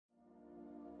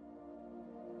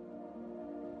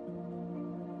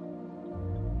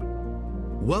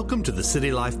Welcome to the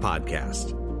City Life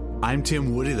Podcast. I'm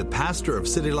Tim Woody, the pastor of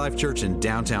City Life Church in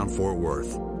downtown Fort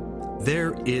Worth.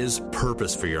 There is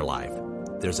purpose for your life.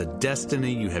 There's a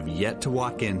destiny you have yet to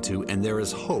walk into, and there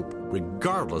is hope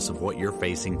regardless of what you're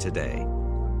facing today.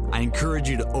 I encourage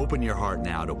you to open your heart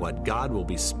now to what God will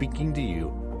be speaking to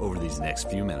you over these next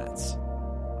few minutes.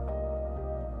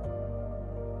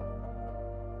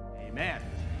 Amen.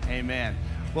 Amen.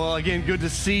 Well, again, good to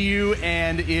see you.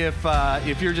 And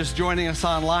if you're just joining us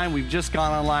online, we've just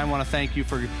gone online. I want to thank you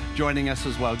for joining us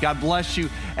as well. God bless you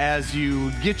as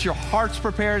you get your hearts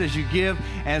prepared, as you give,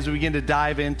 as we begin to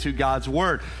dive into God's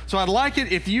Word. So I'd like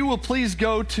it if you will please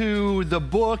go to the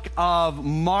book of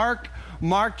Mark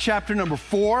chapter number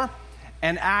 4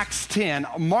 and Acts 10.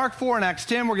 Mark 4 and Acts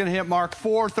 10, we're going to hit Mark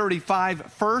 4:35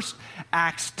 first,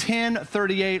 Acts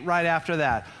 10:38 right after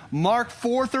that. Mark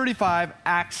 4:35,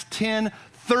 Acts 10:38.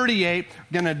 We're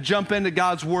going to jump into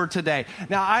God's Word today.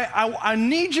 Now, I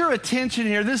need your attention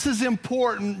here. This is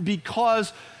important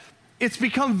because it's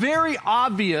become very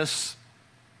obvious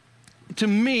to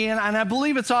me, and I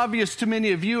believe it's obvious to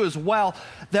many of you as well,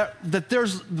 that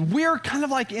we're kind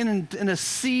of like in a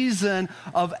season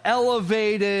of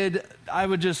elevated,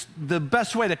 the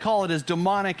best way to call it is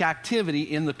demonic activity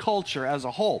in the culture as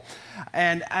a whole.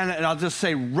 And I'll just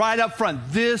say right up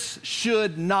front, this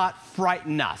should not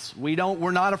frighten us.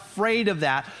 We're not afraid of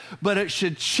that, but it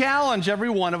should challenge every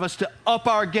one of us to up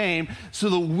our game so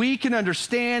that we can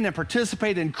understand and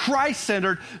participate in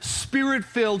Christ-centered,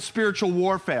 Spirit-filled spiritual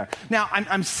warfare. Now,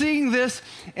 I'm seeing this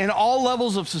in all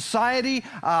levels of society,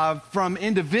 from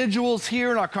individuals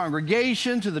here in our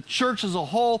congregation to the church as a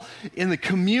whole, in the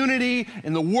community,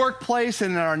 in the workplace,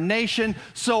 and in our nation.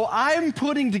 So I have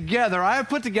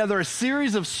put together a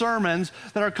series of sermons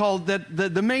that are called,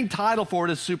 the main title for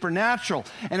it is Supernatural.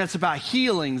 And it's about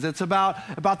healings. It's about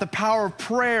the power of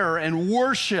prayer and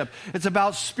worship. It's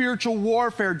about spiritual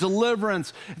warfare,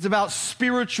 deliverance. It's about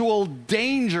spiritual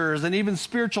dangers and even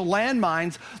spiritual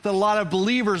landmines that a lot of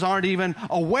believers aren't even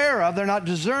aware of. They're not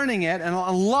discerning it, and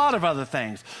a lot of other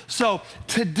things. So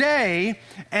today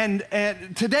and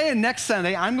next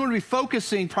Sunday, I'm going to be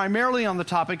focusing primarily on the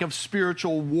topic of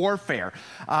spiritual warfare.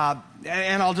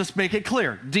 And I'll just make it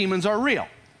clear. Demons are real.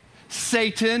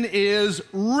 Satan is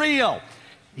real.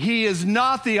 He is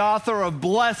not the author of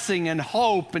blessing and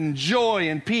hope and joy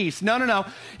and peace. No.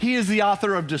 He is the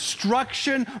author of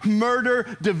destruction,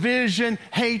 murder, division,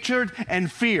 hatred,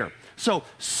 and fear. So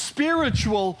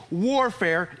spiritual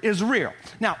warfare is real.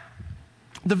 Now,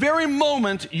 the very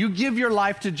moment you give your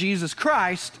life to Jesus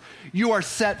Christ, you are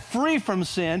set free from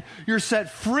sin. You're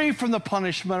set free from the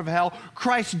punishment of hell.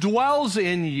 Christ dwells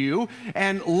in you,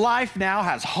 and life now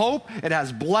has hope. It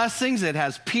has blessings. It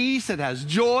has peace. It has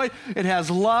joy. It has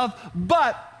love.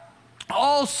 But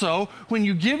also, when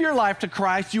you give your life to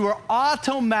Christ, you are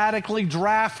automatically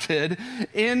drafted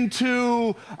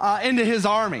into His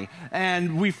army.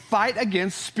 And we fight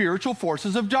against spiritual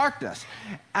forces of darkness.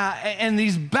 And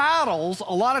these battles,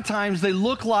 a lot of times, they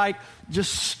look like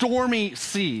just stormy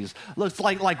seas. Looks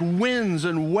like winds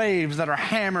and waves that are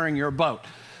hammering your boat.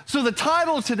 So the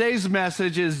title of today's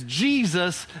message is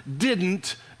Jesus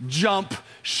Didn't Jump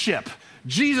Ship.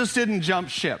 Jesus didn't jump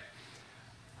ship.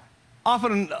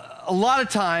 Often, a lot of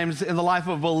times in the life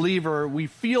of a believer, we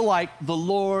feel like the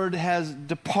Lord has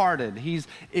departed. He's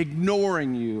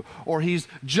ignoring you, or He's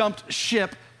jumped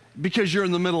ship because you're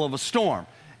in the middle of a storm.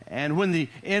 And when the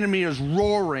enemy is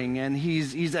roaring and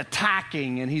he's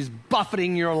attacking and he's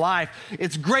buffeting your life,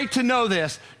 it's great to know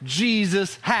this: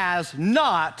 Jesus has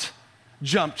not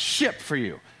jumped ship for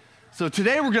you. So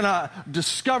today we're going to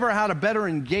discover how to better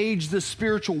engage this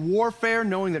spiritual warfare,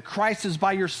 knowing that Christ is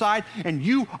by your side and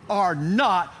you are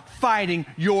not fighting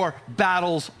your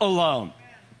battles alone.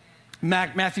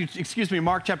 Mark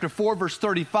chapter 4, verse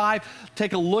 35.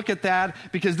 Take a look at that,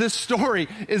 because this story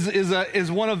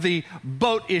is one of the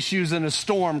boat issues in a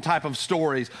storm type of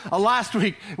stories. Last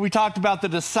week, we talked about the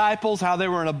disciples, how they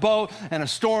were in a boat and a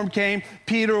storm came.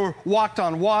 Peter walked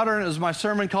on water, and it was my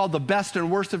sermon called The Best and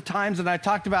Worst of Times, and I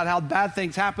talked about how bad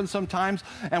things happen sometimes,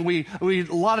 and we a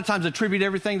lot of times attribute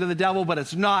everything to the devil, but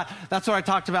it's not. That's what I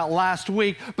talked about last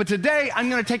week. But today, I'm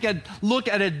going to take a look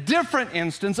at a different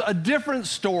instance, a different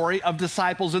story of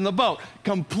disciples in the boat.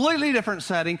 Completely different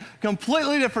setting,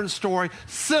 completely different story,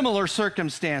 similar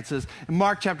circumstances. In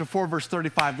Mark chapter 4, verse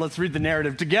 35, let's read the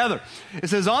narrative together. It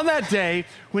says, "On that day,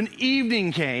 when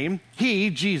evening came, He,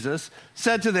 Jesus,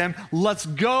 said to them, 'Let's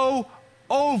go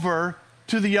over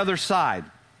to the other side.'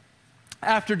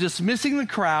 After dismissing the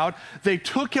crowd, they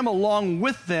took Him along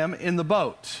with them in the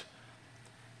boat.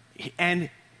 And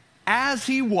as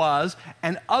He was,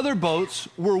 and other boats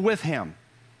were with Him.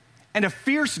 And a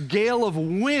fierce gale of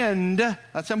wind,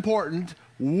 that's important,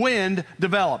 wind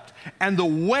developed. And the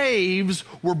waves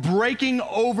were breaking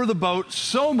over the boat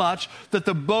so much that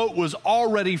the boat was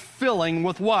already filling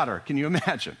with water. Can you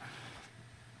imagine?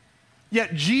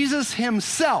 Yet Jesus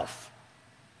himself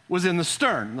was in the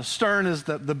stern. The stern is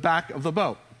the back of the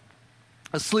boat,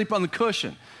 asleep on the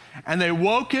cushion. And they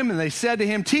woke him and they said to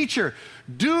him, "Teacher,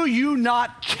 do you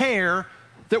not care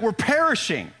that we're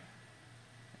perishing?"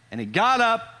 And he got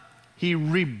up, he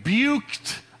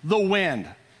rebuked the wind,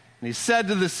 and he said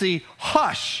to the sea,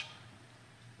 "Hush,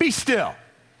 be still."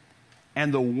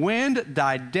 And the wind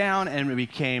died down and it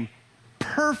became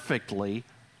perfectly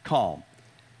calm.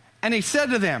 And he said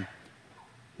to them,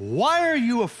 "Why are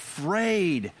you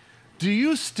afraid? Do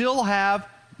you still have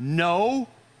no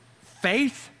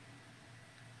faith?"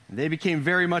 And they became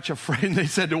very much afraid, and they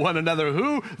said to one another,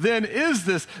 "Who then is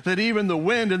this that even the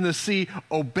wind and the sea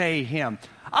obey him?"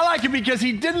 I like it because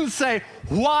he didn't say,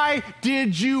 "Why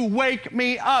did you wake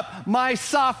me up? My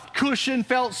soft cushion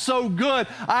felt so good.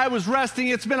 I was resting.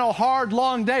 It's been a hard,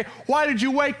 long day. Why did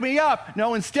you wake me up?"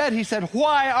 No, instead he said,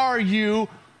 "Why are you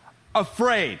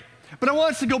afraid?" But I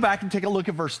want us to go back and take a look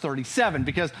at verse 37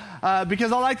 because I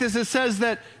like this. It says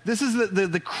that this is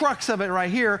the crux of it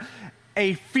right here.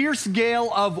 A fierce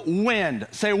gale of wind.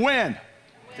 Say wind.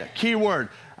 It's a key word.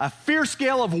 A fierce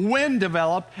gale of wind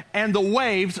developed, and the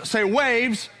waves, say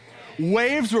waves,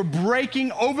 waves were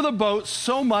breaking over the boat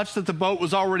so much that the boat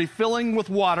was already filling with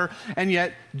water, and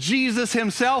yet Jesus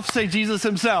himself, say Jesus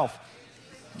himself.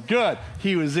 Good.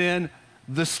 He was in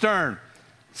the stern.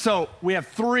 So we have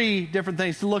three different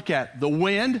things to look at: the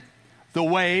wind, the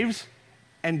waves,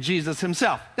 and Jesus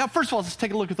himself. Now, first of all, let's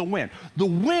take a look at the wind. The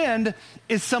wind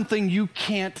is something you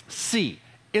can't see.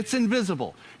 It's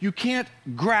invisible. You can't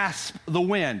grasp the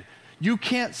wind. You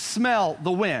can't smell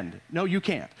the wind. No, you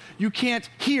can't. You can't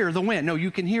hear the wind. No,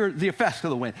 you can hear the effects of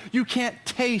the wind. You can't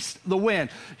taste the wind.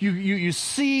 You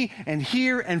see and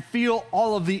hear and feel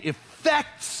all of the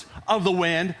effects of the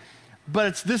wind,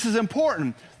 but this is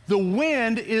important. The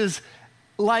wind is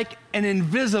like an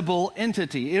invisible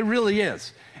entity. It really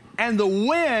is. And the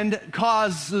wind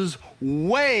causes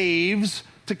waves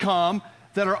to come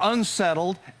that are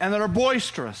unsettled and that are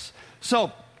boisterous.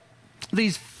 So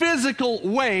these physical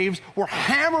waves were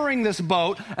hammering this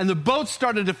boat, and the boat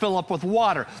started to fill up with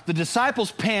water. The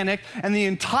disciples panicked, and the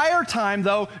entire time,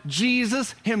 though,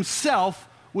 Jesus himself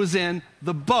was in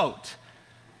the boat.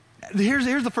 Here's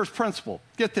the first principle.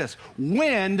 Get this.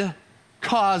 Wind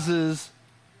causes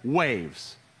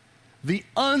waves. The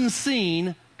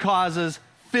unseen causes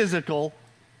physical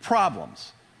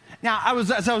problems. Now,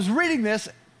 as I was reading this,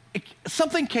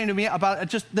 something came to me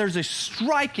about there's a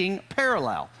striking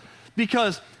parallel,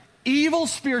 because evil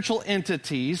spiritual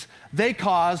entities, they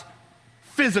cause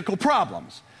physical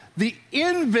problems. The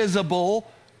invisible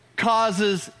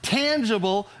causes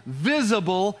tangible,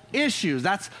 visible issues.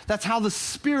 That's how the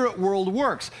spirit world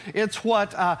works. It's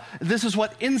this is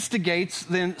what instigates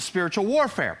then spiritual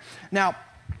warfare. Now,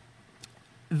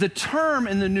 the term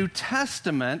in the New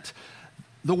Testament,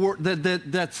 the word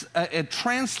that's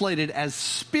translated as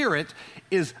spirit,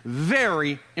 is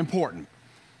very important.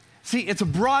 See, it's a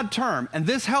broad term, and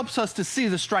this helps us to see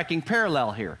the striking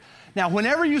parallel here. Now,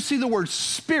 whenever you see the word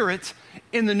spirit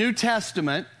in the New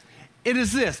Testament, it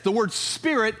is this. The word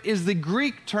spirit is the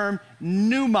Greek term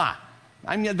pneuma.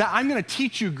 I'm going to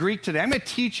teach you Greek today. I'm going to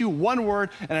teach you one word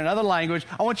in another language.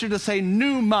 I want you to say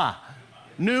pneuma.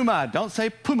 Pneuma. Don't say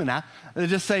pumina.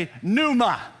 Just say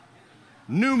pneuma.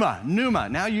 Pneuma. Pneuma.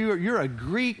 Now you're a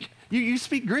Greek. You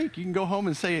speak Greek. You can go home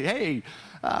and say, "Hey,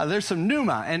 there's some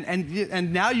pneuma,"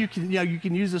 and now you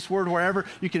can use this word wherever.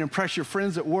 You can impress your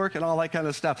friends at work and all that kind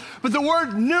of stuff. But the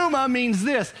word pneuma means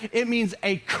this. It means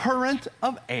a current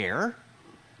of air,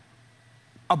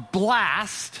 a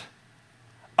blast,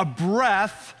 a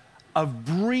breath, a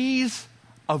breeze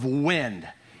of wind.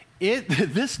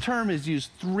 This term is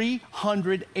used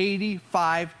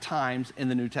 385 times in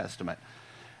the New Testament.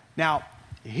 Now,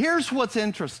 here's what's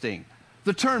interesting.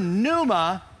 The term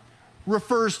pneuma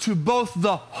refers to both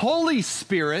the Holy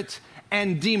Spirit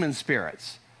and demon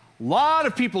spirits. A lot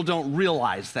of people don't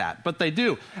realize that, but they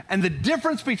do. And the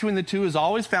difference between the two is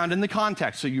always found in the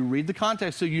context. So you read the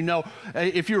context so you know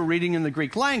if you're reading in the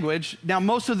Greek language. Now,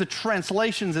 most of the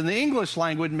translations in the English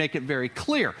language make it very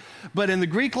clear. But in the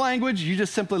Greek language, you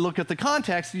just simply look at the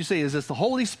context. You say, is this the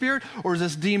Holy Spirit or is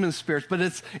this demon spirits? But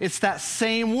it's that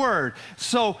same word.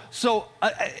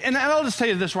 And I'll just tell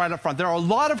you this right up front. There are a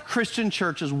lot of Christian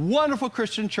churches, wonderful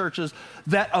Christian churches,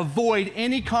 that avoid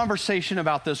any conversation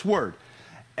about this word.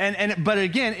 But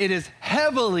again, it is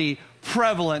heavily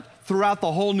prevalent throughout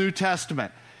the whole New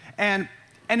Testament. And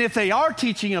And if they are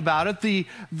teaching about it,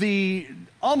 the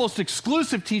almost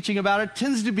exclusive teaching about it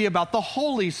tends to be about the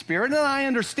Holy Spirit. And I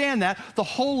understand that, the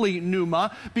holy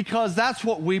pneuma, because that's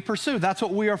what we pursue. That's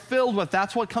what we are filled with.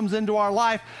 That's what comes into our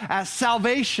life as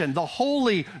salvation, the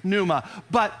holy pneuma.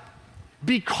 But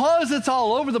because it's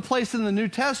all over the place in the New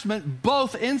Testament,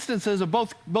 both instances of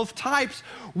both types,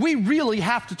 we really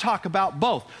have to talk about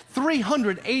both.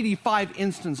 385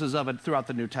 instances of it throughout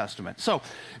the New Testament. So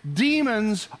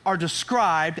demons are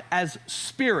described as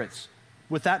spirits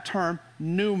with that term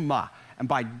pneuma. And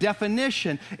by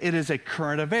definition, it is a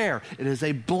current of air. It is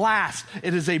a blast.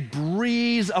 It is a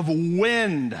breeze of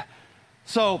wind.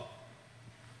 So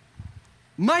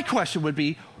my question would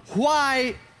be,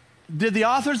 why did the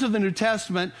authors of the New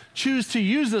Testament choose to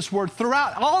use this word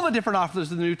throughout? All the different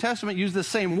authors of the New Testament use the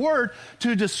same word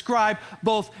to describe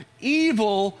both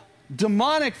evil,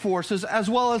 demonic forces as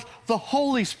well as the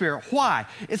Holy Spirit. Why?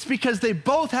 It's because they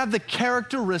both have the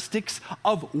characteristics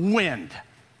of wind.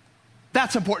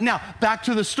 That's important. Now, back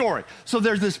to the story. So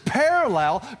there's this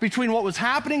parallel between what was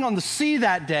happening on the sea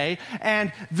that day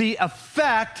and the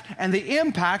effect and the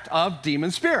impact of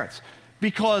demon spirits.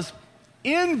 Because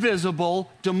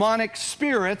invisible demonic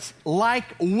spirits, like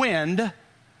wind,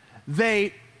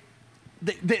 they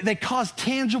cause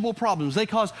tangible problems. They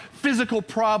cause physical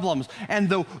problems. And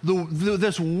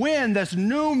this wind, this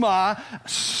pneuma,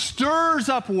 stirs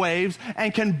up waves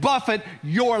and can buffet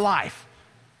your life.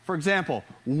 For example,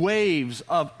 waves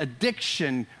of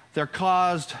addiction, they're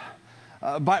caused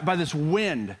by this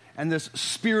wind and this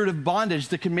spirit of bondage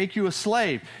that can make you a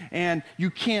slave. And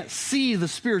you can't see the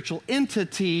spiritual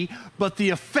entity, but the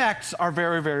effects are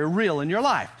very, very real in your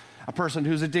life. A person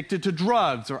who's addicted to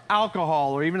drugs or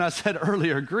alcohol, or even I said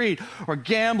earlier, greed or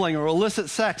gambling or illicit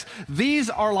sex, these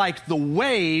are like the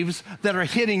waves that are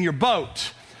hitting your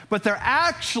boat. But they're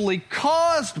actually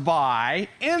caused by,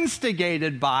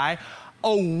 instigated by,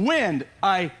 a wind,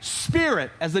 a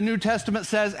spirit, as the New Testament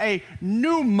says, a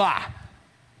pneuma.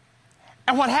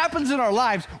 And what happens in our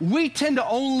lives, we tend to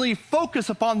only focus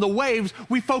upon the waves.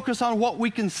 We focus on what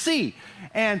we can see.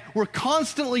 And we're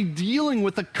constantly dealing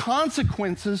with the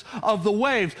consequences of the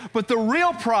waves. But the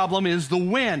real problem is the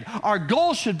wind. Our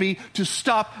goal should be to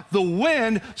stop the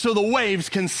wind so the waves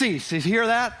can cease. You hear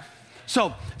that?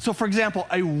 So for example,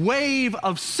 a wave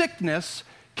of sickness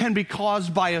can be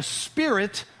caused by a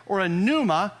spirit or a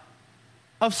pneuma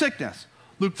of sickness.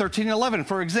 Luke 13:11,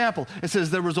 for example, it says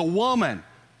there was a woman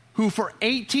who for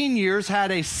 18 years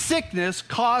had a sickness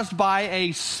caused by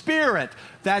a spirit.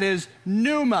 That is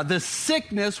pneuma. The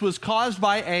sickness was caused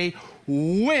by a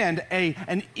wind,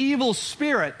 an evil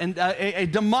spirit, and a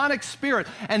demonic spirit.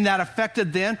 And that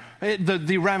affected then,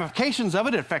 the ramifications of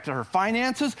it affected her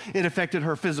finances. It affected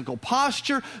her physical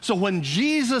posture. So when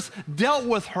Jesus dealt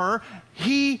with her,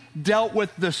 he dealt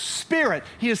with the spirit.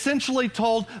 He essentially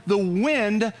told the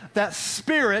wind, that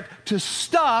spirit, to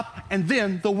stop, and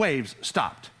then the waves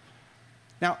stopped.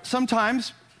 Now,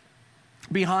 sometimes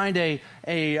behind a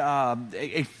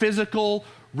physical,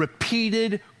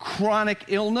 repeated, chronic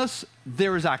illness,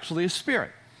 there is actually a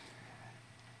spirit.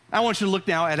 I want you to look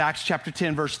now at Acts chapter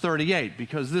 10, verse 38,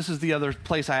 because this is the other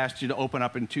place I asked you to open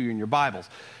up into in your Bibles.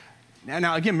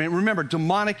 Now again, remember,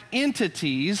 demonic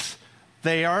entities,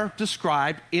 they are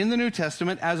described in the New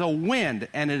Testament as a wind,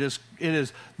 and it is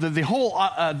the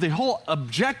whole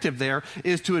objective there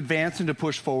is to advance and to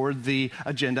push forward the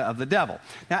agenda of the devil.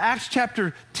 Now, Acts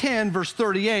chapter 10, verse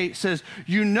 38 says,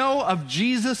 "You know of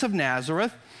Jesus of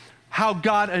Nazareth, how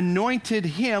God anointed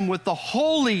him with the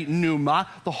holy pneuma,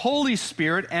 the Holy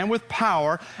Spirit, and with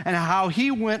power, and how he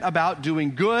went about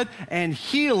doing good and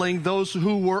healing those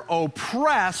who were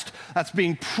oppressed," that's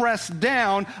being pressed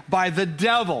down, "by the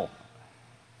devil.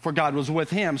 For God was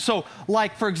with him." So,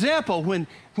 like, for example, when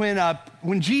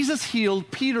Jesus healed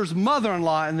Peter's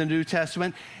mother-in-law in the New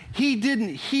Testament, he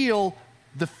didn't heal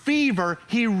the fever,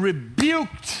 he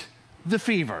rebuked the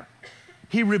fever.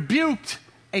 He rebuked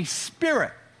a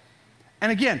spirit.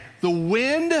 And again, the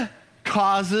wind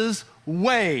causes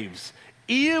waves.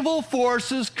 Evil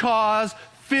forces cause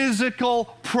physical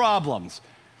problems.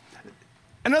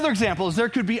 Another example is there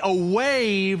could be a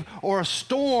wave or a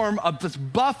storm that's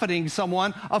buffeting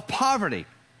someone of poverty.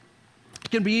 It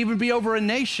can even be over a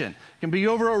nation. It can be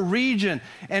over a region.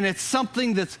 And it's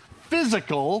something that's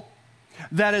physical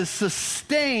that is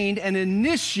sustained and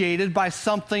initiated by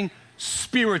something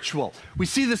spiritual. We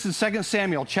see this in 2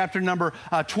 Samuel chapter number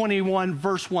 21,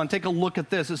 verse 1. Take a look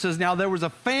at this. It says, "Now there was a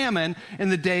famine in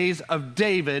the days of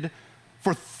David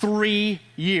for 3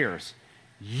 years,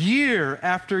 year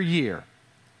after year.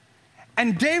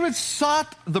 And David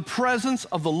sought the presence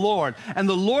of the Lord. And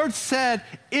the Lord said,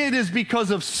 it is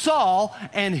because of Saul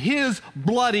and his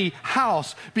bloody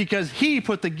house, because he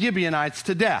put the Gibeonites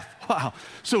to death. Wow.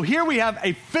 So here we have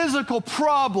a physical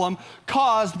problem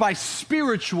caused by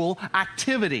spiritual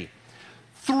activity.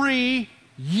 3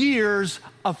 years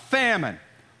of famine.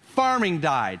 Farming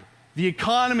died. The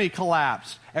economy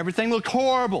collapsed. Everything looked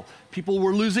horrible. People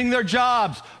were losing their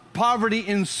jobs. Poverty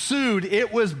ensued.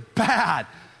 It was bad.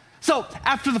 So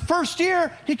after the first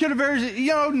year, he could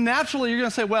have naturally you're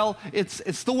going to say, well,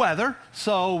 it's the weather,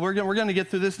 so we're going to get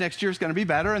through this. Next year is going to be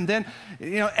better. And then,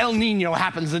 El Nino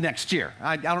happens the next year.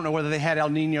 I don't know whether they had El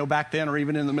Nino back then or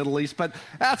even in the Middle East, but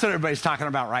that's what everybody's talking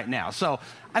about right now. So,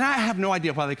 and I have no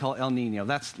idea why they call it El Nino.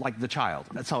 That's like the child.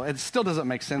 So it still doesn't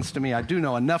make sense to me. I do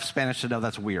know enough Spanish to know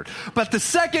that's weird. But the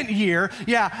second year,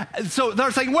 so they're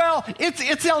saying, well,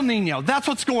 it's El Nino. That's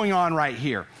what's going on right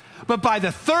here. But by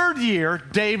the third year,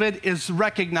 David is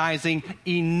recognizing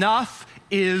enough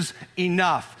is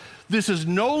enough. This is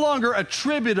no longer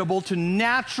attributable to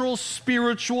natural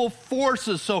spiritual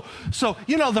forces. So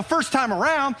the first time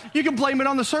around, you can blame it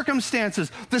on the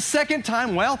circumstances. The second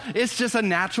time, well, it's just a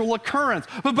natural occurrence.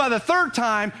 But by the third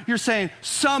time, you're saying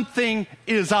something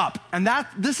is up. And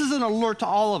this is an alert to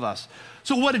all of us.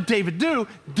 So what did David do?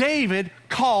 David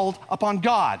called upon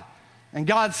God. And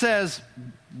God says,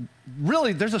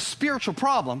 really, there's a spiritual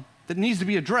problem that needs to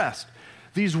be addressed.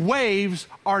 These waves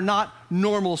are not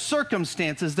normal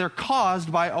circumstances. They're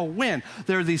caused by a wind.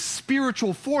 They're these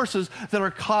spiritual forces that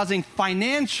are causing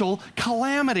financial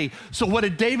calamity. So what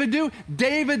did David do?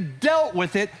 David dealt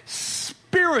with it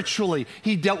spiritually.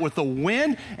 He dealt with the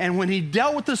wind, and when he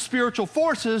dealt with the spiritual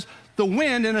forces, the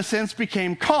wind, in a sense,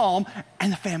 became calm,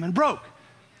 and the famine broke.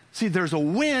 See, there's a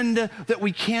wind that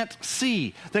we can't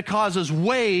see that causes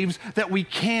waves that we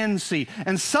can see.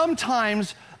 And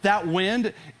sometimes that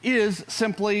wind is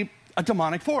simply a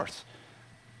demonic force.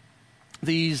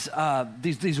 These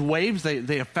waves,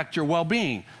 they affect your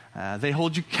well-being. They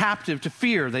hold you captive to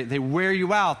fear. They wear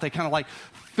you out. They kind of like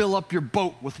fill up your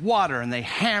boat with water, and they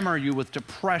hammer you with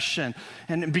depression.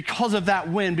 And because of that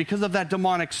wind, because of that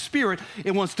demonic spirit,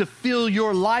 it wants to fill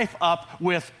your life up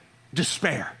with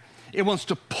despair. It wants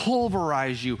to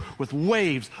pulverize you with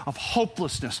waves of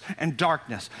hopelessness and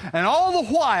darkness. And all the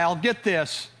while, get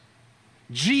this,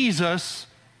 Jesus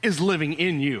is living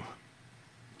in you.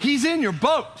 He's in your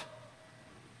boat.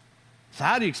 So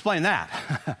how do you explain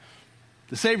that?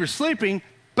 The Savior's sleeping,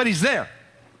 but he's there.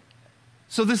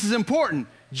 So this is important.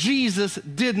 Jesus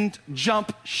didn't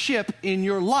jump ship in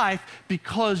your life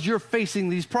because you're facing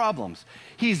these problems.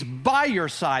 He's by your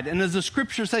side. And as the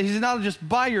scripture says, he's not just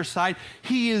by your side,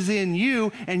 he is in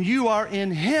you and you are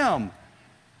in him.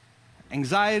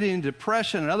 Anxiety and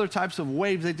depression and other types of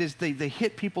waves, they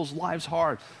hit people's lives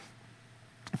hard.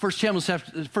 1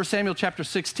 Samuel chapter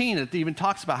 16, it even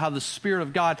talks about how the Spirit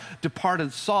of God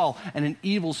departed Saul and an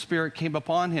evil spirit came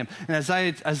upon him. And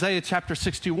Isaiah chapter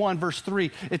 61, verse 3,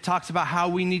 it talks about how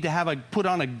we need to put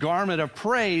on a garment of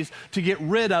praise to get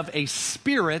rid of a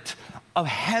spirit of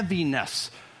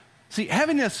heaviness. See,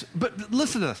 heaviness, but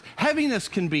listen to this. Heaviness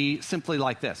can be simply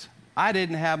like this. I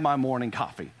didn't have my morning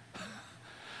coffee.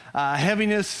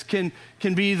 Heaviness can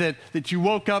be that you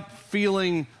woke up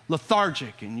feeling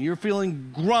lethargic and you're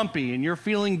feeling grumpy and you're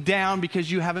feeling down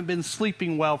because you haven't been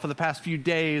sleeping well for the past few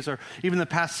days or even the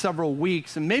past several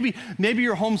weeks. And maybe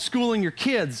you're homeschooling your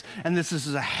kids and this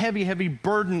is a heavy, heavy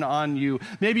burden on you.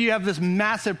 Maybe you have this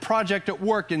massive project at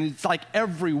work and it's like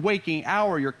every waking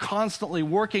hour you're constantly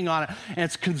working on it and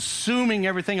it's consuming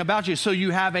everything about you. So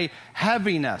you have a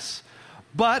heaviness.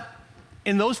 But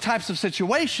in those types of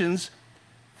situations,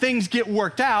 things get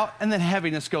worked out and then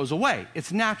heaviness goes away.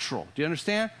 It's natural. Do you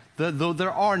understand? Though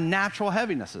there are natural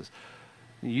heavinesses.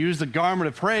 You use the garment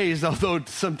of praise, although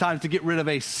sometimes to get rid of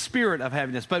a spirit of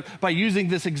heaviness. But by using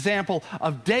this example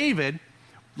of David,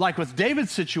 like with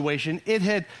David's situation, it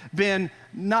had been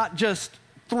not just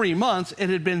 3 months, it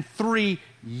had been 3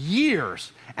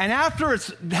 years. And after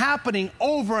it's happening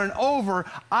over and over,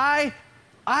 I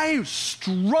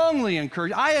strongly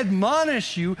encourage, I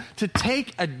admonish you to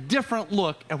take a different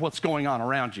look at what's going on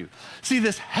around you. See,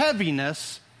 this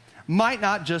heaviness might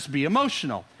not just be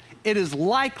emotional. It is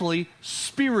likely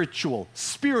spiritual.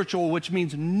 Spiritual, which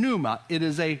means pneuma. It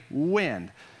is a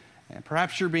wind. And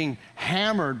perhaps you're being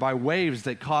hammered by waves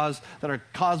that are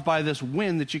caused by this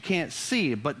wind that you can't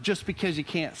see. But just because you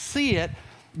can't see it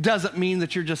doesn't mean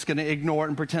that you're just going to ignore it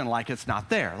and pretend like it's not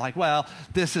there. Like, well,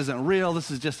 this isn't real.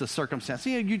 This is just a circumstance.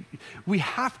 We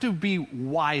have to be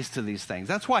wise to these things.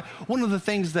 That's why one of the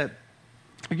things that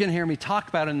you're going to hear me talk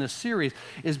about in this series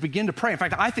is begin to pray. In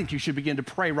fact, I think you should begin to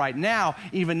pray right now,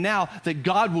 even now, that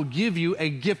God will give you a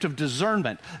gift of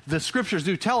discernment. The scriptures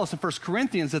do tell us in 1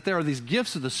 Corinthians that there are these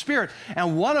gifts of the Spirit,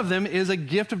 and one of them is a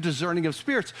gift of discerning of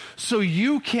spirits. So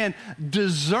you can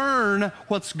discern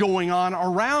what's going on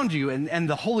around you, and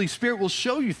the Holy Spirit will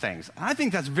show you things. I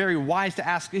think that's very wise to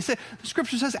ask. The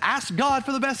scripture says, ask God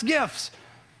for the best gifts.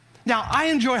 Now, I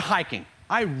enjoy hiking.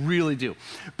 I really do.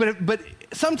 But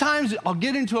sometimes I'll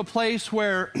get into a place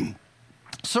where,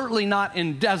 certainly not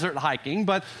in desert hiking,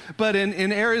 but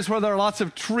in areas where there are lots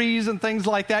of trees and things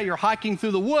like that, you're hiking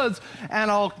through the woods,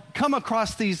 and I'll come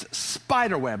across these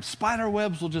spider webs. Spider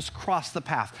webs will just cross the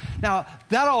path. Now,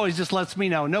 that always just lets me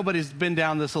know nobody's been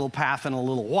down this little path in a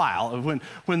little while.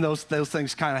 When those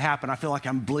things kind of happen, I feel like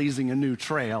I'm blazing a new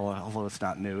trail, although it's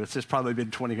not new. It's just probably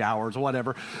been 20 hours or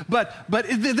whatever. But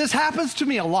this happens to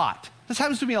me a lot. This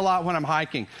happens to me a lot when I'm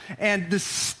hiking. And the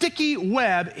sticky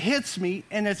web hits me,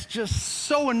 and it's just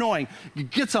so annoying.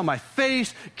 It gets on my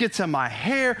face, gets on my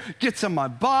hair, gets on my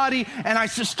body, and I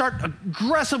just start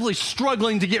aggressively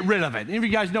struggling to get rid of it. Any of you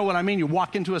guys know what I mean? You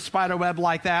walk into a spider web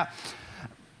like that.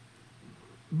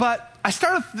 But I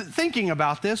started thinking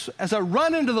about this as I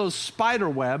run into those spider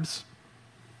webs.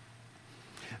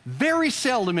 Very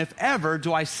seldom, if ever,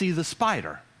 do I see the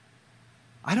spider.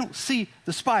 I don't see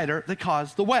the spider that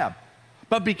caused the web.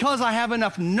 But because I have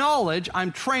enough knowledge,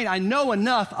 I'm trained, I know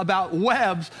enough about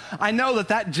webs, I know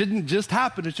that didn't just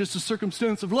happen, it's just a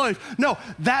circumstance of life. No,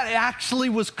 that actually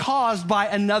was caused by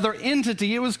another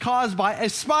entity. It was caused by a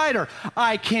spider.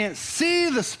 I can't see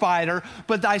the spider,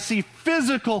 but I see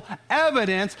physical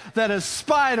evidence that a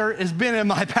spider has been in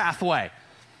my pathway.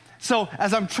 So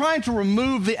as I'm trying to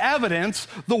remove the evidence,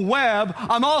 the web,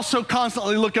 I'm also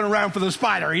constantly looking around for the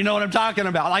spider. You know what I'm talking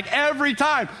about? Like every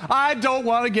time, I don't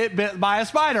want to get bit by a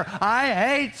spider. I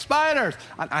hate spiders.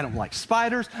 I don't like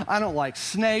spiders. I don't like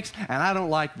snakes, and I don't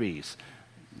like bees.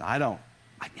 I don't.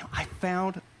 I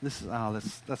found this.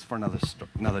 That's for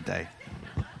another day.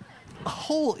 A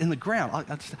hole in the ground.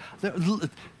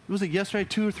 Was it yesterday,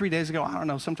 2 or 3 days ago? I don't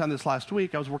know. Sometime this last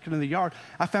week, I was working in the yard.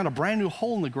 I found a brand new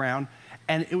hole in the ground.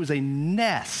 And it was a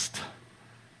nest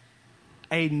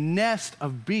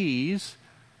of bees,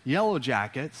 yellow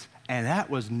jackets, and that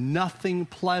was nothing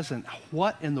pleasant.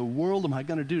 What in the world am I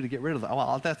going to do to get rid of that?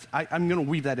 Well, I'm going to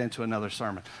weave that into another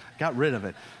sermon. Got rid of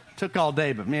it. Took all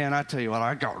day, but man, I tell you what,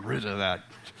 I got rid of that.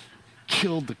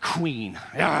 Killed the queen.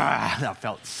 That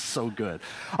felt so good.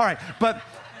 All right, but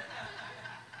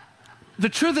the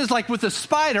truth is, like with the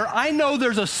spider, I know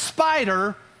there's a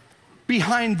spider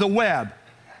behind the web.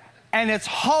 And it's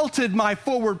halted my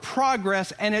forward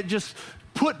progress, and it just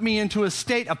put me into a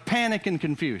state of panic and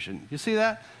confusion. You see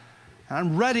that? And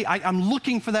I'm ready. I'm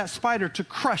looking for that spider to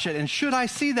crush it. And should I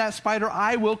see that spider,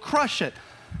 I will crush it.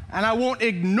 And I won't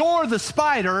ignore the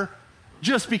spider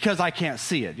just because I can't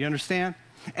see it. You understand?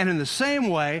 And in the same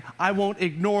way, I won't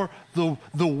ignore the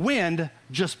wind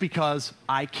just because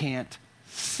I can't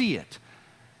see it.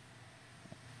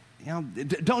 You know,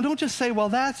 don't just say, well,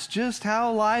 that's just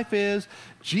how life is.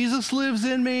 Jesus lives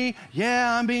in me.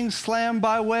 Yeah, I'm being slammed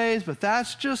by waves, but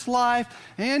that's just life.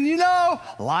 And you know,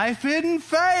 life isn't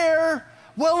fair.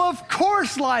 Well, of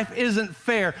course life isn't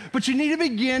fair, but you need to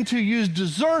begin to use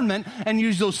discernment and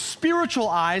use those spiritual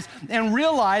eyes and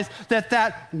realize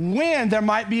that wind, there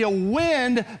might be a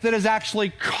wind that is actually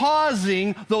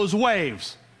causing those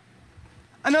waves.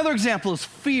 Another example is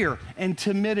fear and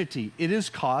timidity. It is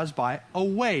caused by a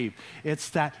wave. It's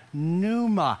that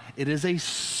pneuma. It is a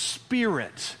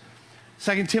spirit.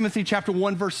 2 Timothy chapter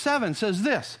 1, verse 7 says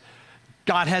this: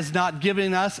 God has not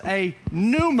given us a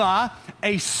pneuma,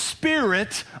 a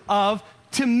spirit of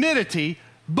timidity,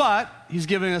 but he's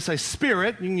giving us a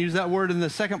spirit. You can use that word in the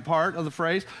second part of the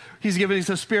phrase. He's giving us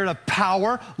a spirit of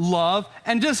power, love,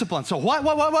 and discipline. So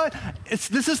what?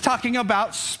 This is talking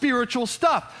about spiritual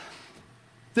stuff.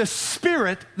 This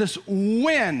spirit, this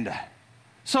wind.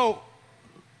 So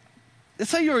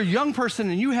let's say you're a young person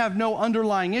and you have no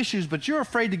underlying issues, but you're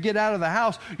afraid to get out of the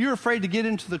house. You're afraid to get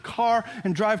into the car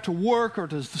and drive to work or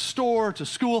to the store or to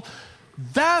school.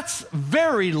 That's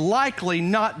very likely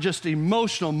not just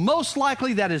emotional. Most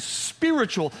likely that is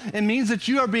spiritual. It means that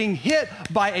you are being hit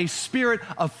by a spirit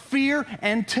of fear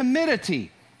and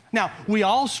timidity. Now, we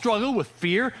all struggle with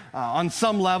fear on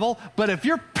some level, but if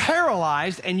you're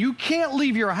paralyzed and you can't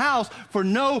leave your house for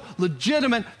no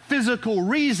legitimate physical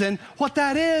reason, what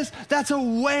that is, that's a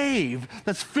wave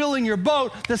that's filling your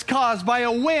boat that's caused by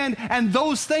a wind, and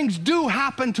those things do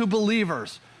happen to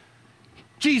believers.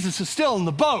 Jesus is still in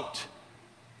the boat.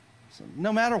 So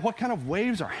no matter what kind of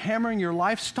waves are hammering your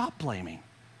life, stop blaming.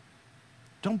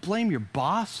 Don't blame your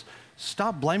boss.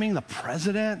 stop blaming the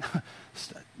president.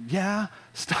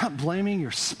 Stop blaming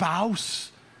your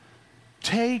spouse.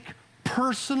 Take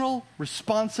personal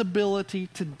responsibility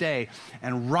today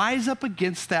and rise up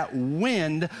against that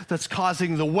wind that's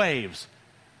causing the waves.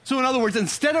 So in other words,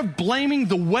 instead of blaming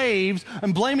the waves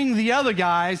and blaming the other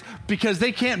guys because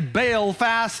they can't bail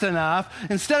fast enough,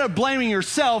 instead of blaming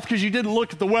yourself because you didn't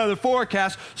look at the weather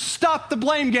forecast, stop the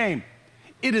blame game.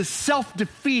 It is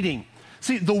self-defeating.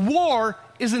 See, the war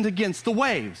isn't against the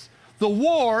waves. The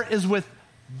war is with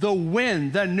the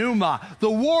wind, the pneuma. The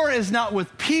war is not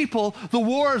with people. The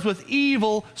war is with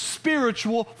evil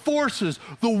spiritual forces.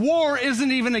 The war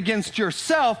isn't even against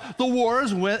yourself. The war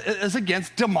is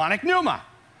against demonic pneuma.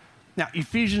 Now,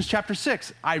 Ephesians chapter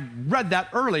 6, I read that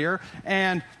earlier,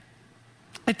 and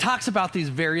it talks about these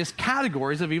various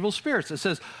categories of evil spirits. It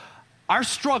says, our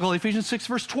struggle, Ephesians 6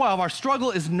 verse 12, our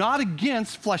struggle is not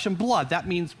against flesh and blood. That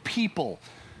means people.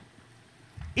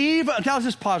 Now let's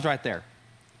just pause right there.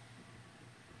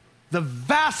 The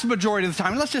vast majority of the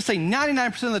time, let's just say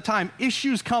 99% of the time,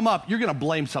 issues come up, you're going to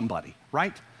blame somebody,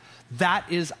 right?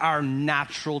 That is our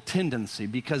natural tendency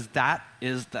because but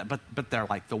they're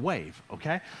like the wave,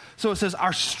 okay? So it says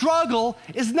our struggle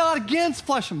is not against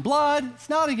flesh and blood. It's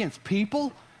not against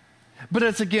people, but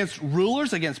it's against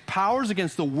rulers, against powers,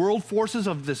 against the world forces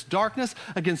of this darkness,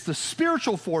 against the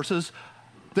spiritual forces,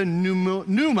 the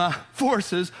pneuma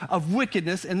forces of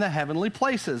wickedness in the heavenly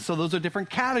places. So those are different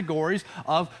categories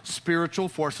of spiritual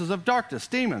forces of darkness,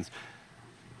 demons.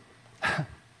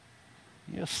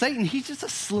 Satan, he's just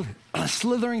a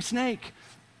slithering snake.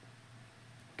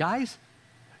 Guys,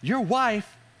 your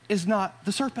wife is not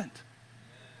the serpent.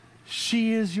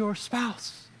 She is your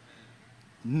spouse.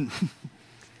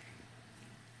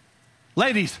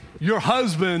 Ladies, your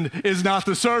husband is not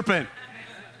the serpent.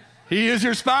 He is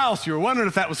your spouse. You were wondering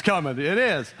if that was coming. It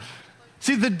is.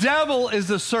 See, the devil is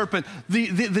the serpent.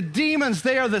 The demons,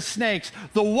 they are the snakes.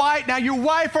 Now your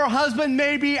wife or husband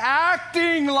may be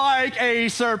acting like a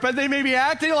serpent. They may be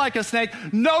acting like a snake.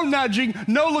 No nudging,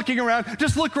 no looking around.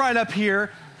 Just look right up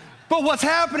here. But what's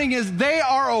happening is they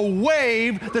are a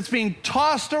wave that's being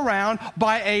tossed around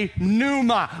by a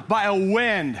pneuma, by a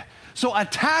wind. So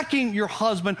attacking your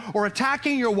husband or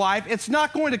attacking your wife, it's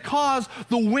not going to cause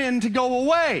the wind to go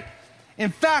away. In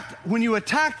fact, when you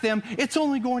attack them, it's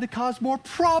only going to cause more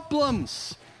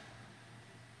problems.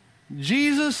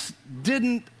 Jesus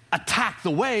didn't attack the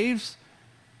waves.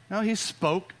 No, he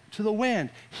spoke to the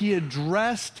wind. He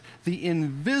addressed the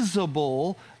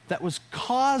invisible that was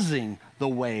causing the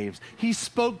waves. He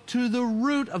spoke to the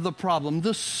root of the problem,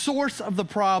 the source of the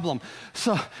problem.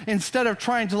 So instead of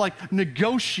trying to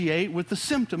negotiate with the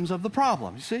symptoms of the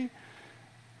problem, you see,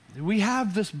 we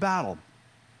have this battle.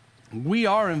 We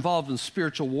are involved in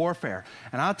spiritual warfare.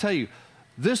 And I'll tell you,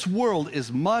 this world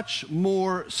is much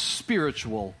more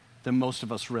spiritual than most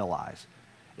of us realize.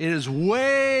 It is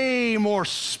way more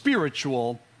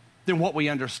spiritual than what we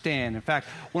understand. In fact,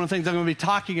 one of the things I'm going to be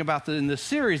talking about in this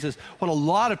series is what a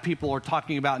lot of people are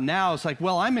talking about now. It's like,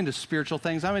 well, I'm into spiritual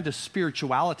things. I'm into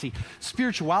spirituality.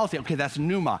 Spirituality, okay, that's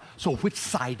pneuma. So which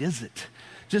side is it?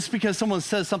 Just because someone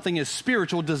says something is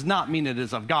spiritual does not mean it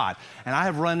is of God. And I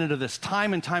have run into this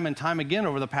time and time and time again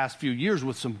over the past few years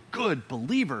with some good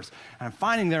believers. And I'm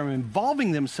finding they're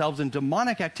involving themselves in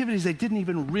demonic activities they didn't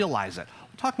even realize it.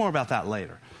 We'll talk more about that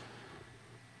later.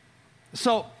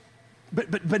 So,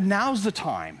 but now's the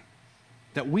time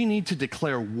that we need to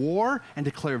declare war and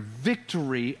declare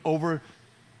victory over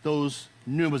those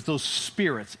pneumas, those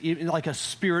spirits, like a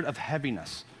spirit of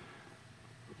heaviness.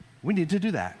 We need to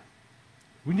do that.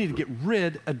 We need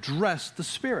to address the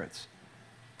spirits.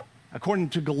 According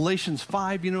to Galatians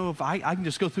 5, if I can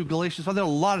just go through Galatians 5, there are a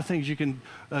lot of things you can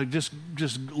just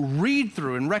read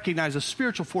through and recognize the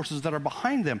spiritual forces that are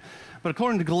behind them. But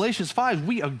according to Galatians 5,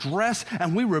 we address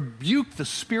and we rebuke the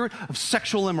spirit of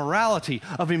sexual immorality,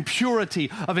 of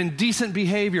impurity, of indecent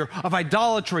behavior, of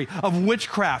idolatry, of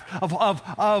witchcraft,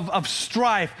 of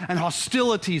strife and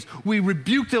hostilities. We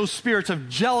rebuke those spirits of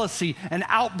jealousy and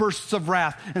outbursts of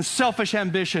wrath and selfish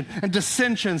ambition and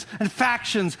dissensions and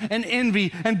factions and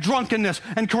envy and drunkenness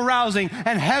and carousing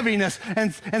and heaviness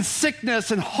and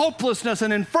sickness and hopelessness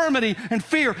and infirmity and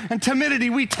fear and timidity.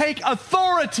 We take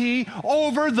authority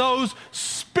over those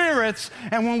spirits,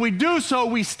 and when we do so,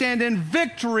 we stand in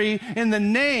victory in the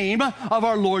name of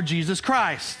our Lord Jesus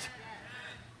Christ.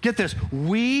 Get this,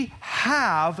 we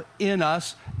have in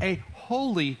us a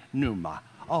holy pneuma,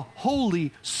 a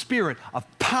Holy Spirit of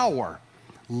power,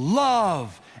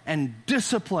 love, and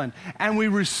discipline, and we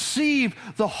receive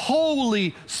the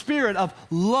Holy Spirit of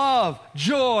love,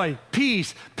 joy,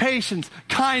 peace, patience,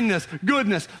 kindness,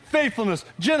 goodness, faithfulness,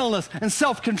 gentleness, and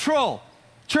self-control.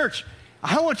 Church,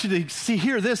 I want you to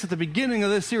hear this at the beginning of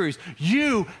this series.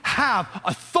 You have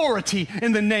authority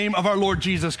in the name of our Lord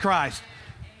Jesus Christ.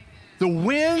 The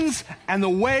winds and the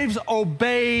waves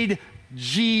obeyed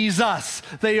Jesus.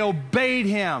 They obeyed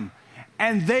him.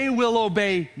 And they will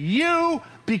obey you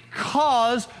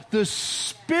because the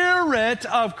Spirit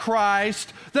of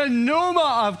Christ, the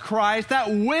pneuma of Christ, that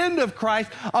wind of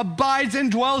Christ abides and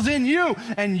dwells in you.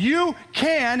 And you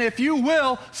can, if you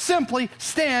will, simply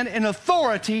stand in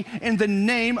authority in the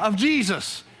name of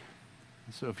Jesus.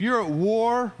 So if you're at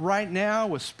war right now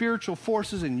with spiritual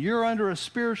forces and you're under a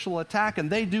spiritual attack, and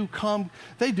they do come.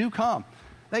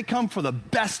 They come for the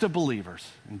best of believers.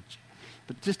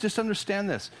 But just understand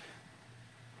this.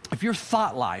 If your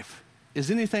thought life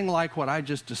is anything like what I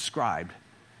just described,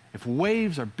 if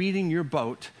waves are beating your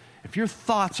boat, if your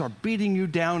thoughts are beating you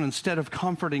down instead of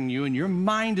comforting you, and your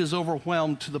mind is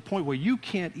overwhelmed to the point where you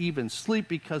can't even sleep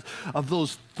because of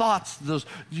those thoughts,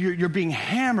 you're being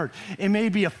hammered, it may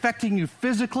be affecting you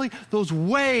physically, those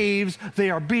waves, they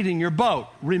are beating your boat.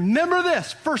 Remember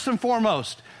this, first and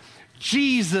foremost,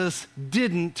 Jesus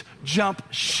didn't jump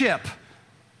ship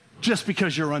just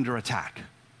because you're under attack.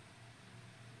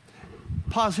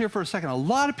 Pause here for a second. A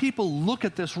lot of people look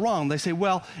at this wrong. They say,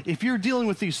 well, if you're dealing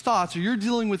with these thoughts or you're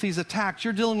dealing with these attacks,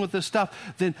 you're dealing with this stuff,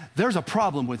 then there's a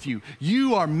problem with you.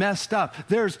 You are messed up.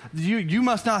 You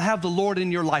must not have the Lord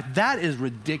in your life. That is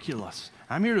ridiculous.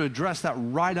 I'm here to address that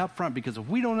right up front, because if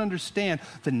we don't understand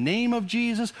the name of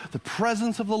Jesus, the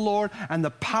presence of the Lord, and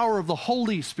the power of the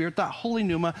Holy Spirit, that holy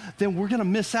pneuma, then we're going to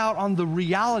miss out on the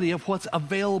reality of what's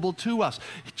available to us.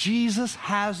 Jesus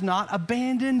has not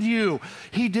abandoned you.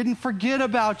 He didn't forget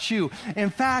about you. In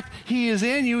fact, he is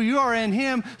in you. You are in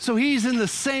him. So he's in the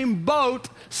same boat,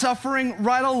 suffering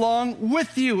right along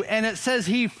with you. And it says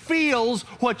he feels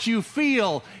what you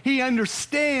feel. He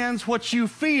understands what you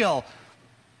feel.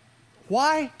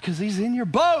 Why? Because he's in your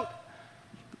boat.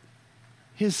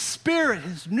 His spirit,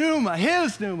 his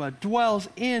pneuma dwells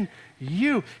in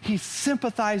you. He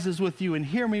sympathizes with you. And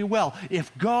hear me well,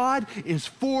 if God is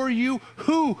for you,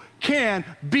 who can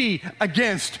be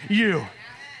against you?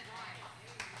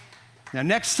 Now,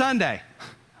 next Sunday,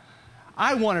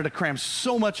 I wanted to cram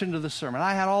so much into the sermon.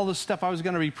 I had all this stuff I was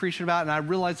going to be preaching about, and I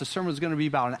realized the sermon was going to be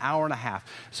about an hour and a half.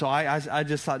 So I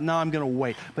just thought, no, I'm going to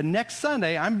wait. But next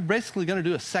Sunday, I'm basically going to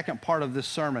do a second part of this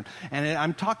sermon, and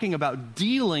I'm talking about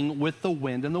dealing with the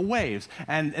wind and the waves.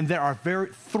 And there are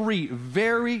three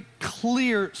very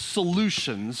clear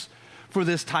solutions for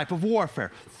this type of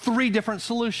warfare. 3 different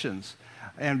solutions.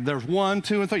 And there's 1,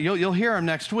 2, and 3. You'll hear them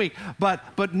next week.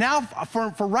 But now,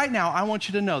 for right now, I want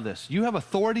you to know this. You have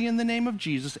authority in the name of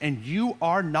Jesus, and you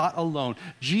are not alone.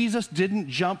 Jesus didn't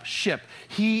jump ship.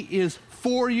 He is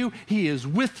for you. He is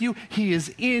with you. He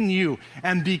is in you.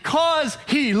 And because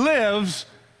he lives,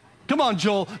 come on,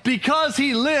 Joel, because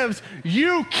he lives,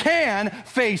 you can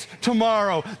face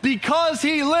tomorrow. Because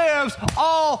he lives,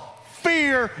 all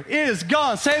fear is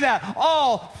gone. Say that.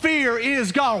 All fear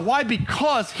is gone. Why?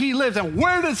 Because he lives. And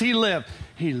where does he live?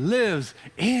 He lives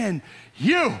in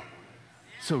you.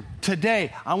 So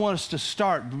today, I want us to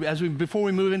start, before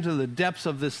we move into the depths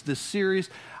of this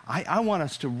series, I want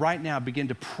us to right now begin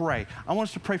to pray. I want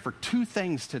us to pray for 2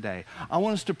 things today. I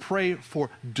want us to pray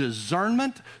for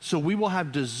discernment, so we will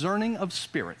have discerning of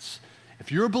spirits.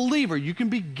 If you're a believer, you can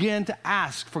begin to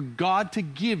ask for God to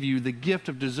give you the gift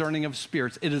of discerning of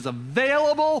spirits. It is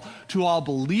available to all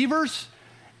believers,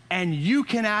 and you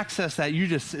can access that.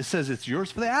 It says it's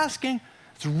yours for the asking.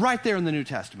 It's right there in the New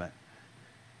Testament.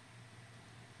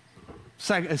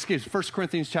 1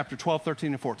 Corinthians chapter 12,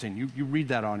 13, and 14. You read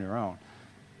that on your own.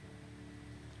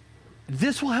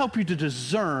 This will help you to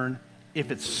discern if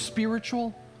it's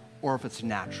spiritual or if it's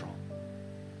natural.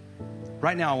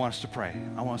 Right now, I want us to pray.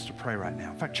 I want us to pray right now.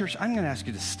 In fact, church, I'm going to ask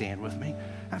you to stand with me.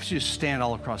 I ask you to stand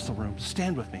all across the room.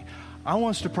 Stand with me. I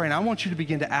want us to pray, and I want you to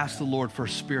begin to ask the Lord for a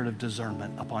spirit of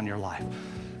discernment upon your life.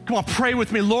 Come on, pray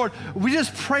with me. Lord, we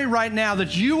just pray right now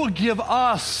that you will give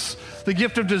us the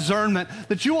gift of discernment,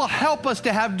 that you will help us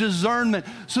to have discernment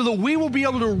so that we will be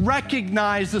able to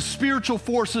recognize the spiritual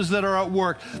forces that are at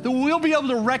work, that we'll be able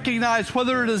to recognize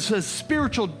whether it is a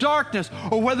spiritual darkness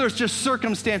or whether it's just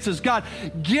circumstances. God,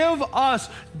 give us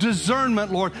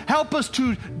discernment, Lord. Help us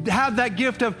to have that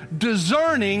gift of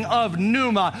discerning of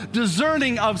pneuma,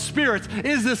 discerning of spirits.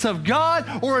 Is this of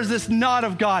God or is this not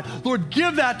of God? Lord,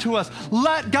 give that to us.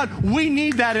 God, we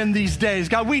need that in these days.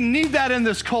 God, we need that in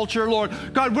this culture, Lord.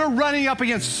 God, we're running up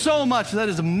against so much that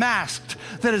is masked,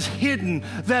 that is hidden,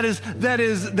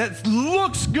 that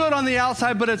looks good on the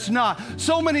outside, but it's not.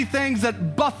 So many things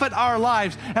that buffet our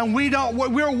lives, and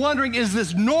we're wondering, is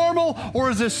this normal or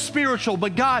is this spiritual?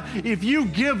 But God, if you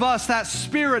give us that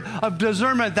spirit of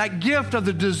discernment, that gift of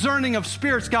the discerning of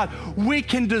spirits, God, we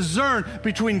can discern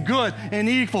between good and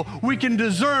evil. We can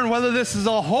discern whether this is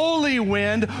a holy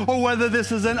wind or whether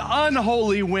this is an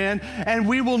unholy wind, and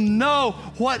we will know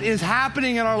what is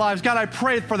happening in our lives. God, I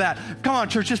pray for that. Come on,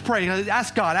 church, just pray.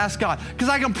 Ask God, because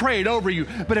I can pray it over you.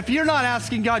 But if you're not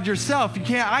asking God yourself,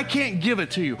 I can't give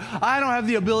it to you. I don't have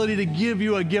the ability to give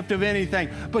you a gift of anything,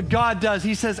 but God does.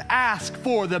 He says, ask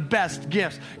for the best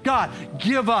gifts. God,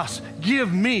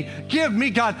 give me,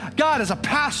 God. God, as a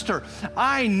pastor,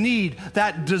 I need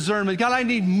that discernment. God, I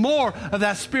need more of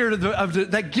that spirit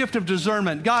of that gift of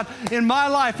discernment. God, in my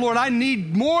life, Lord, I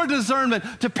need more discernment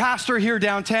to pastor here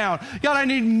downtown. God, I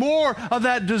need more of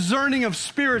that discerning of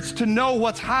spirits to know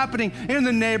what's happening in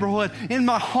the neighborhood, in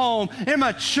my home, in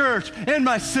my church, in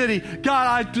my city. God,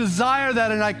 I desire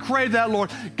that and I crave that,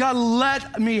 Lord. God,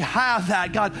 let me have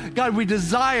that. God,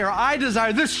 I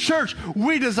desire this church.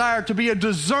 We desire to be a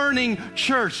discerning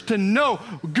church, to know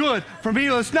good from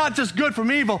evil. It's not just good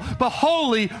from evil, but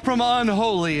holy from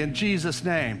unholy. In Jesus'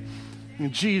 name.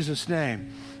 In Jesus'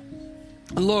 name.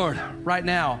 Lord, right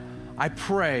now, I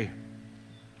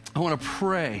want to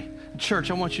pray.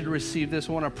 Church, I want you to receive this.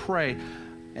 I want to pray.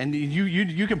 And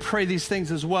you can pray these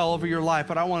things as well over your life,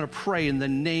 but I want to pray in the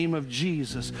name of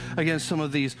Jesus against some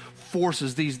of these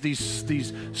forces, these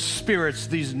spirits,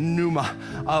 these pneuma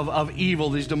of evil,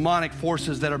 these demonic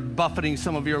forces that are buffeting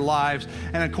some of your lives.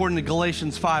 And according to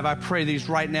Galatians 5, I pray these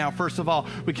right now. First of all,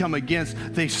 we come against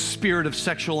the spirit of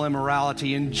sexual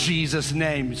immorality in Jesus'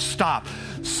 name. Stop.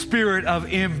 Spirit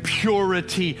of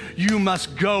impurity, you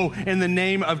must go in the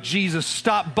name of Jesus.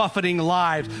 Stop buffeting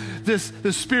lives.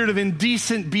 The spirit of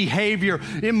indecent behavior,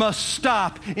 it must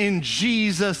stop in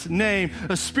Jesus' name.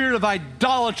 A spirit of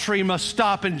idolatry must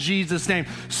stop in Jesus' name.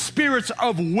 Spirits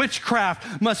of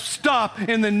witchcraft must stop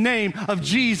in the name of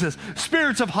Jesus.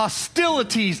 Spirits of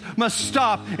hostilities must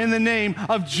stop in the name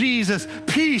of Jesus.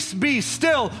 Peace be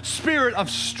still. Spirit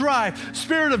of strife,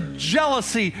 spirit of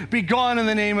jealousy be gone in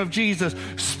the name of Jesus.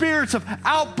 Spirits of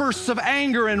outbursts of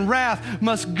anger and wrath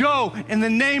must go in the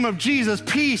name of Jesus.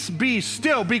 Peace be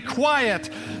still. Be quiet.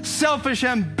 Selfish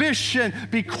ambition,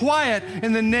 be quiet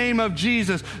in the name of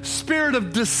Jesus. Spirit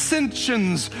of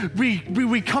dissensions,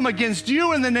 we come against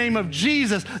you in the name of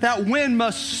Jesus. That wind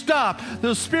must stop.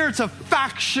 Those spirits of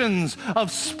factions,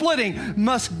 of splitting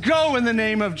must go in the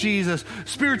name of Jesus.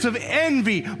 Spirits of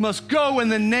envy must go in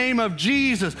the name of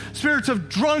Jesus. Spirits of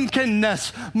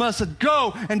drunkenness must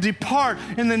go and depart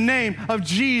in the name of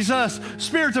Jesus.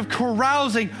 Spirits of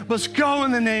carousing must go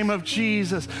in the name of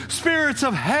Jesus. Spirits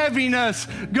of heaviness,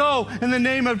 go in the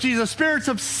name of Jesus. Spirits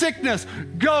of sickness,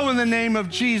 go in the name of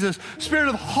Jesus. Spirit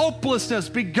of hopelessness,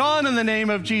 be gone in the name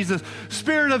of Jesus.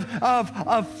 Spirit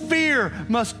of fear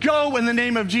must go in the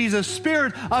name of Jesus.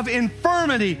 Spirit of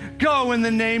infirmity, go in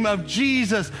the name of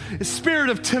Jesus.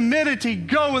 Spirit of timidity,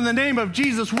 go in the name of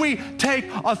Jesus. We take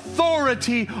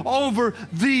authority over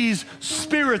these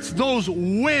spirits, those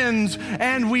winds,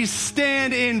 and we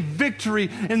stand in victory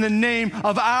in the name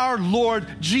of our Lord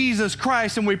Jesus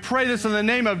Christ. And we pray this in the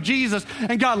name of Jesus.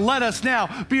 And God, let us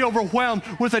now be overwhelmed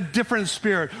with a different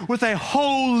spirit, with a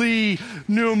holy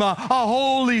pneuma, a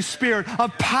holy spirit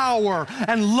of power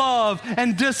and love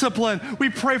and discipline. We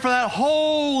pray for that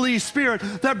Holy Spirit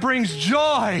that brings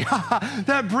joy,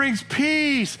 that brings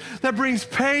peace, that brings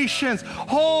patience.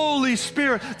 Holy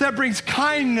Spirit that brings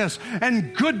kindness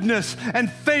and goodness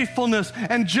and faithfulness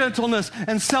and gentleness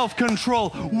and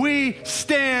self-control. We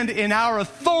stand in our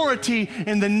authority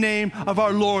in the name of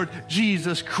our Lord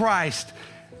Jesus Christ.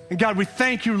 And God, we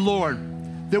thank you,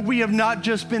 Lord, that we have not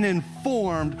just been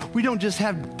informed, we don't just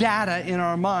have data in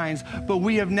our minds, but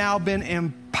we have now been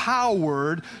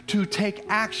empowered to take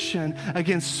action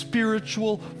against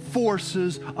spiritual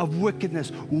forces of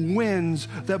wickedness, winds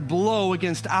that blow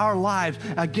against our lives,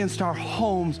 against our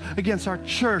homes, against our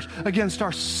church, against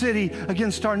our city,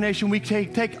 against our nation. We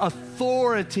take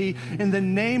authority in the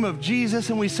name of Jesus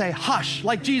and we say, hush,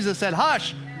 like Jesus said,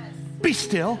 hush, be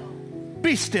still,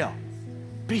 be still,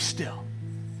 be still,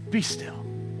 be still.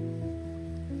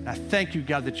 I thank you,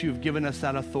 God, that you've given us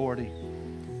that authority.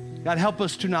 God, help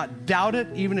us to not doubt it,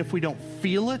 even if we don't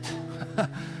feel it.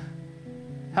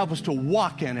 Help us to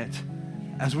walk in it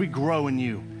as we grow in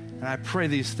you. And I pray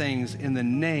these things in the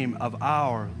name of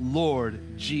our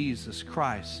Lord Jesus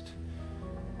Christ.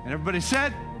 And everybody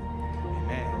said,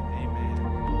 amen,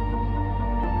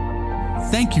 amen.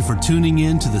 Thank you for tuning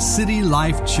in to the City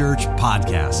Life Church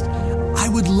podcast. I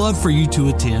would love for you to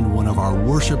attend one of our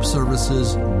worship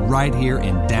services right here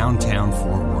in downtown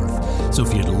Fort Worth. So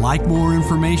if you'd like more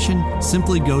information,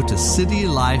 simply go to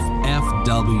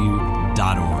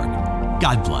citylifefw.org.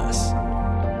 God bless.